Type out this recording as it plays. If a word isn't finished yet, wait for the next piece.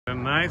A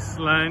nice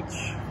lunch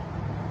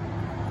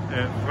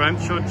at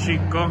Rancho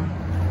Chico.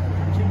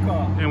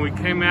 And we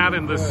came out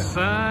and the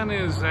sun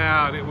is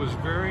out. It was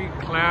very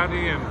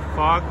cloudy and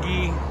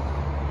foggy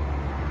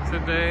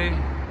today.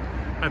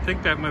 I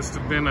think that must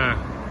have been a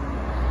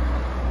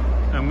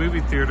movie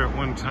theater at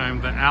one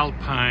time, the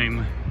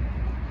Alpine.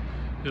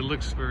 It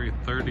looks very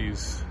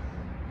 30s.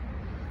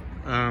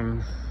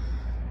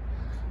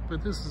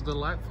 But this is a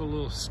delightful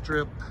little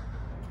strip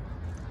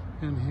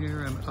in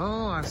here. And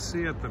oh, I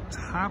see at the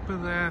top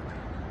of that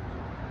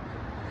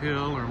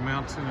hill or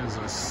mountain is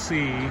a C,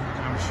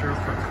 I'm sure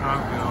for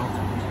Colville,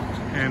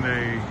 and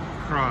a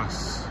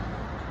cross.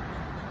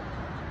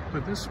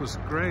 But this was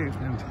great,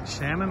 and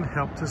Shannon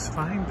helped us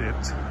find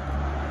it.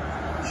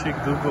 She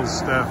Googled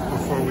stuff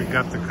before we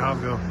got to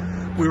Colville.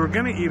 We were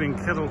gonna eat in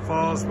Kettle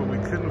Falls, but we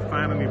couldn't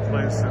find any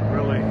place that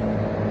really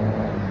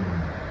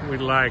we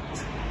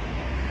liked.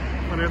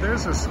 Well,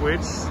 there's a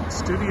switch,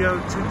 Studio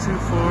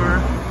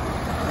 224.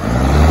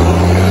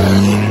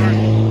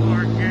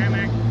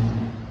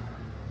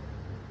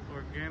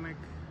 Organic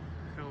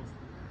health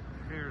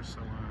hair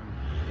salon.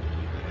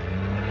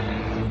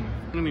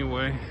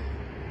 Anyway,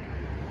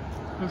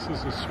 this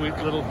is a sweet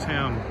little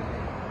town.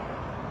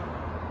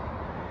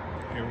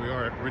 Here we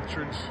are at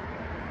Richard's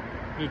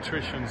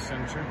Nutrition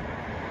Center.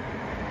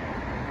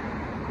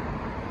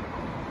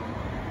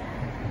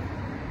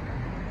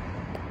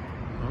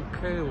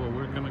 Okay, well,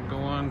 we're gonna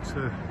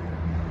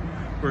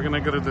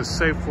go to the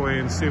Safeway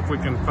and see if we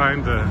can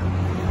find a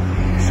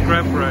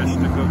scrub brush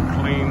to go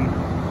clean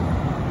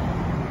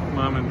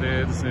Mom and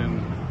Dad's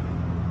and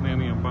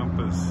Nanny and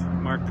Bumpa's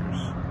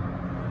markers.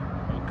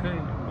 Okay,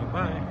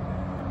 bye-bye.